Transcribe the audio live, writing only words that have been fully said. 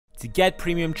To get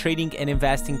premium trading and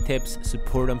investing tips,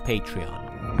 support on Patreon.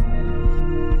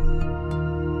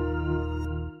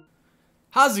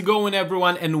 How's it going,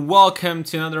 everyone, and welcome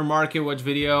to another Market Watch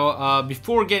video.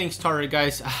 Before getting started,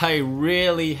 guys, I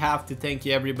really have to thank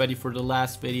you everybody for the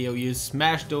last video. You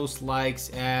smashed those likes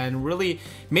and really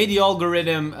made the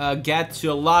algorithm get to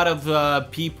a lot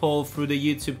of people through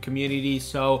the YouTube community.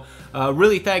 So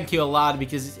really thank you a lot,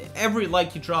 because every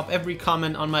like you drop, every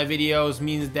comment on my videos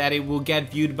means that it will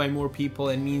get viewed by more people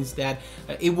and means that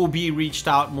it will be reached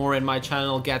out more and my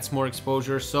channel gets more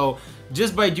exposure. So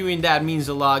just by doing that means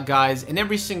a lot, guys. And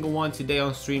every single one today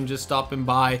on stream just stopping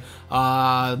by,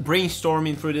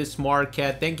 brainstorming through this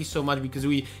market. Thank you so much, because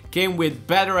we came with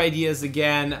better ideas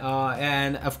again.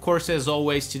 And of course, as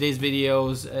always, today's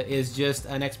videos is just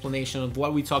an explanation of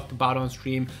what we talked about on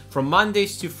stream. From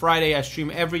Mondays to Friday, I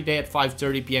stream every day at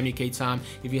 5:30 p.m. UK time.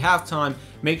 If you have time,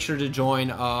 make sure to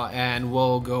join and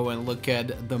we'll go and look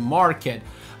at the market.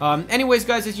 Anyways,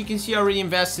 guys, as you can see, I already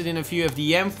invested in a few of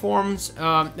the M forms,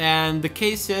 and the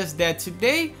case is that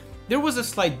today there was a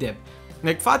slight dip.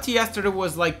 Like Fati yesterday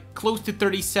was like close to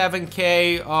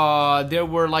 37k. There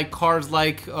were like cards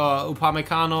like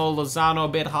Upamecano, Lozano a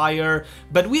bit higher,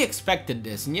 but we expected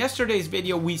this. In yesterday's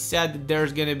video, we said that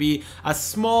there's gonna be a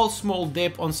small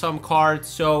dip on some cards.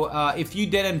 So if you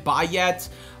didn't buy yet,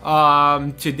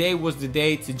 today was the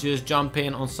day to just jump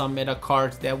in on some meta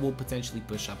cards that will potentially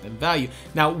push up in value.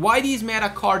 Now, why these meta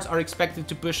cards are expected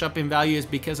to push up in value is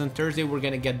because on Thursday we're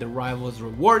gonna get the rivals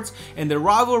rewards, and the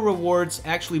rival rewards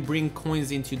actually bring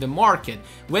coins into the market.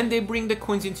 When they bring the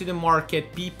coins into the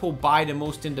market, people buy the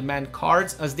most in demand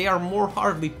cards as they are more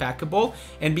hardly packable,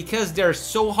 and because they're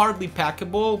so hardly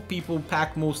packable, people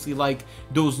pack mostly like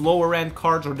those lower end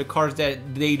cards or the cards that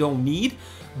they don't need.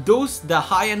 The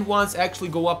high-end ones actually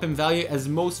go up in value as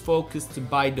most focus to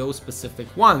buy those specific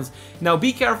ones. Now,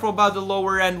 be careful about the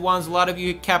lower-end ones. A lot of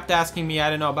you kept asking me, I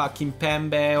don't know, about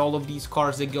Kimpembe, all of these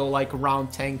cards that go like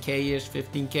around 10k-ish,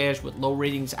 15k-ish with low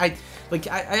ratings. I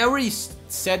already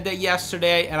said that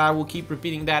yesterday, and I will keep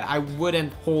repeating that. I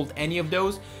wouldn't hold any of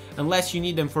those unless you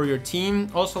need them for your team.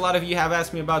 Also, a lot of you have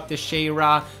asked me about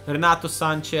Teixeira, Renato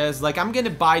Sanchez. Like, I'm gonna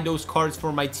buy those cards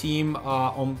for my team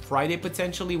on Friday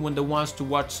potentially when the ones to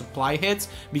watch supply hits,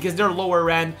 because they're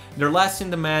lower end, they're less in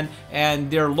demand,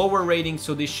 and they're lower rating,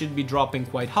 so they should be dropping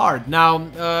quite hard.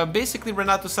 Now, basically,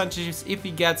 Renato Sanchez, if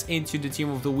he gets into the team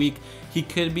of the week, he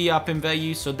could be up in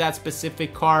value. So that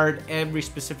specific card, every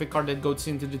specific card that goes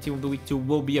into the team of the week too,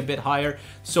 will be a bit higher.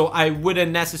 So I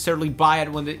wouldn't necessarily buy it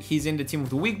when he's in the team of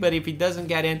the week, but if he doesn't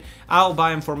get in, I'll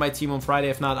buy him for my team on Friday.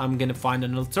 If not, I'm gonna find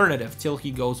an alternative till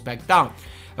he goes back down.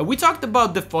 We talked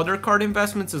about the fodder card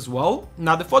investments as well.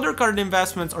 Now, the fodder card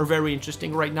investments are very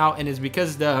interesting right now, and it's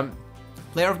because the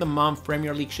Player of the Month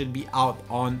Premier League should be out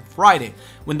on Friday.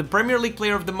 When the Premier League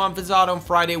Player of the Month is out on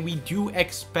Friday, we do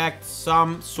expect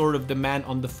some sort of demand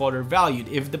on the fodder value.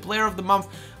 If the Player of the Month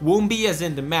won't be as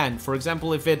in demand, for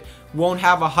example, if it won't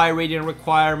have a high rating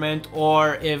requirement,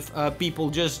 or if people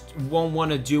just won't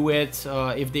want to do it,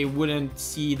 if they wouldn't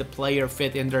see the player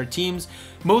fit in their teams,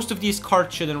 most of these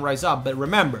cards shouldn't rise up. But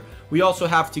remember, we also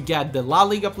have to get the La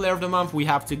Liga Player of the Month, we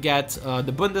have to get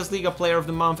the Bundesliga Player of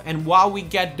the Month, and while we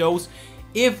get those,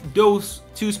 if those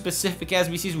two specific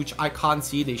SBCs, which I can't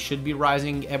see, they should be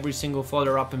rising every single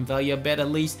fodder up in value a bit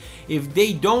at least. If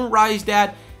they don't rise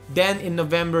that, then in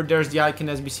November there's the Icon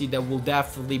SBC that will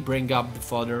definitely bring up the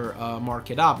fodder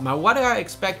market up. Now, what I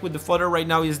expect with the fodder right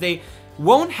now is they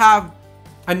won't have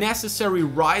a necessary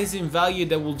rise in value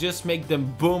that will just make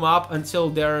them boom up until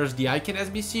there's the Icon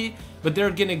SBC, but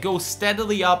they're gonna go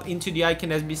steadily up into the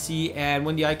Icon SBC, and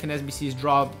when the Icon SBCs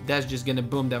drop, that's just gonna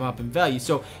boom them up in value.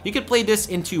 So you can play this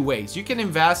in two ways. You can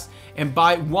invest and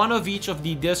buy one of each of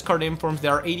the discard informs that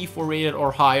are 84 rated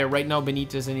or higher. Right now,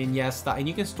 Benitez and Iniesta, and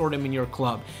you can store them in your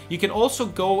club. You can also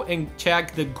go and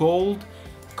check the gold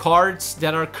cards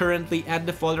that are currently at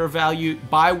the fodder value.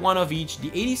 Buy one of each. The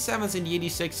 87s and the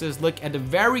 86s look at the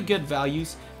very good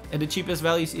values, at the cheapest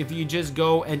values. If you just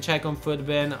go and check on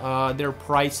Footbin their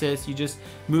prices, you just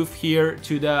move here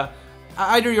to the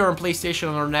either you're on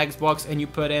PlayStation or on Xbox, and you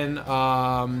put in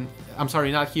I'm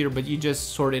sorry, not here, but you just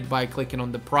sort it by clicking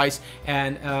on the price,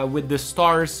 and with the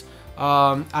stars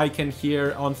icon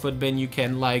here on Footbin, you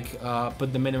can like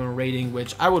put the minimum rating,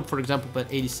 which I would, for example, put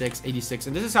 86,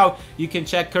 and this is how you can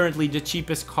check currently the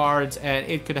cheapest cards, and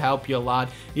it could help you a lot.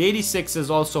 The 86s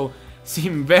also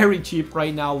seem very cheap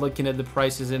right now looking at the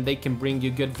prices, and they can bring you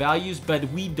good values, but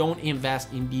we don't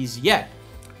invest in these yet.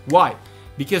 Why?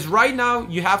 Because right now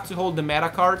you have to hold the meta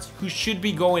cards who should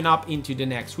be going up into the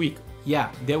next week.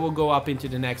 Yeah, they will go up into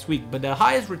the next week, but the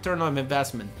highest return on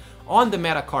investment on the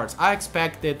meta cards, I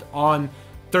expect it on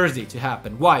Thursday to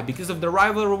happen. Why? Because of the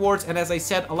rival rewards, and as I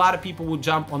said, a lot of people will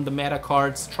jump on the meta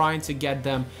cards trying to get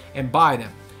them and buy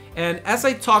them. And as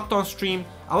I talked on stream,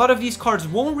 a lot of these cards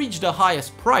won't reach the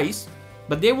highest price,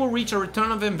 but they will reach a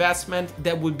return of investment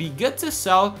that would be good to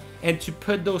sell and to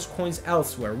put those coins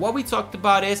elsewhere. What we talked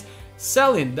about is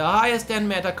selling the highest end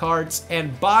meta cards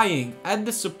and buying at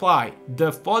the supply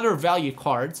the fodder value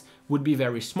cards would be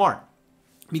very smart.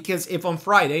 Because if on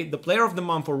Friday, the player of the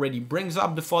month already brings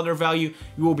up the fodder value,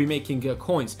 you will be making good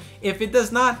coins. If it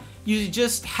does not, you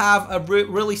just have a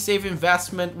really safe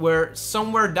investment where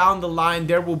somewhere down the line,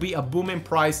 there will be a booming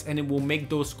price and it will make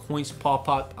those coins pop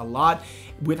up a lot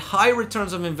with high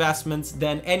returns of investments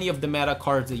than any of the meta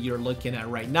cards that you're looking at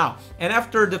right now. And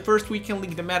after the first weekend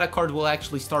league, the meta cards will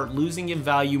actually start losing in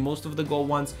value. Most of the gold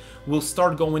ones will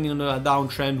start going into a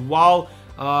downtrend, while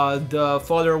the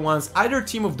fodder ones, either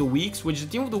team of the weeks, which the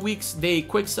team of the weeks, they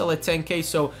quick sell at 10k,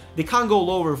 so they can't go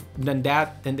lower than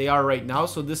that than they are right now.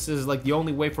 So this is like the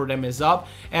only way for them is up.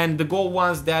 And the gold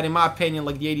ones that, in my opinion,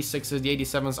 like the 86s, the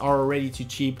 87s are already too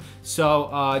cheap.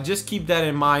 So just keep that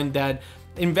in mind, that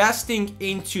investing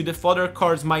into the fodder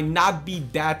cards might not be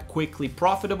that quickly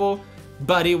profitable,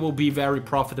 but it will be very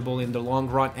profitable in the long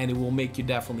run, and it will make you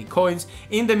definitely coins.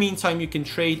 In the meantime, you can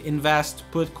trade, invest,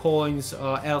 put coins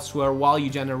elsewhere while you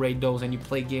generate those, and you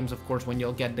play games, of course, when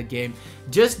you'll get the game.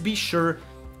 Just be sure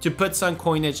to put some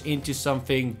coinage into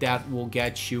something that will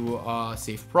get you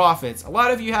safe profits. A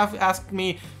lot of you have asked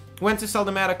me when to sell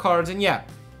the meta cards, and yeah,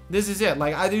 this is it.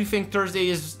 Like, I do think Thursday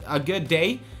is a good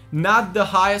day. Not the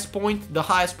highest point. The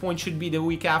highest point should be the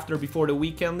week after, before the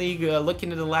weekend league.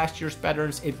 Looking at the last year's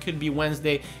patterns, it could be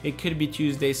Wednesday, it could be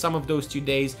Tuesday, some of those 2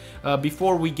 days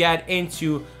before we get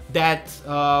into that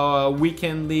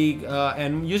weekend league.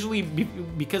 And usually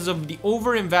because of the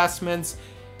over investments,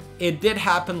 it did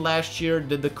happen last year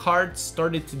that the cards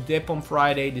started to dip on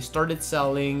Friday. They started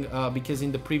selling because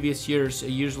in the previous years,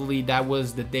 usually that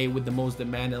was the day with the most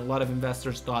demand, and a lot of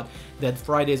investors thought that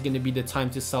Friday is going to be the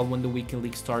time to sell when the weekend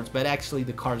league starts. But actually,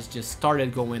 the cards just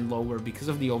started going lower because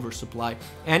of the oversupply,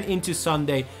 and into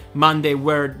Sunday, Monday,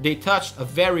 where they touched a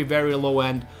very, very low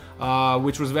end,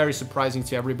 which was very surprising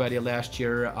to everybody last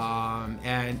year.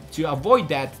 And to avoid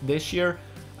that this year,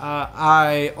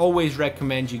 I always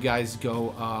recommend you guys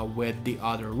go with the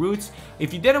other routes.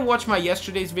 If you didn't watch my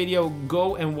yesterday's video,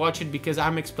 go and watch it, because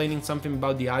I'm explaining something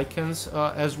about the icons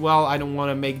as well. I don't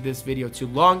want to make this video too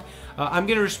long. I'm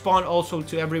going to respond also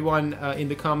to everyone in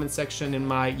the comment section in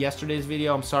my yesterday's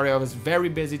video. I'm sorry, I was very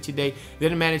busy today,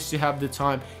 didn't manage to have the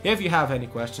time. If you have any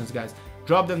questions, guys,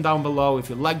 drop them down below.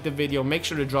 If you liked the video, make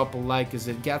sure to drop a like, as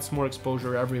it gets more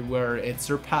exposure everywhere. It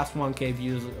surpassed 1k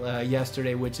views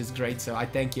yesterday, which is great. So I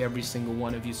thank you, every single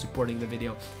one of you, supporting the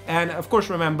video. And of course,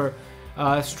 remember,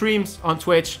 streams on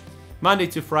Twitch Monday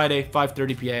to Friday,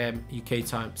 5:30 p.m. UK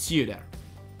time. See you there.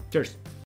 Cheers.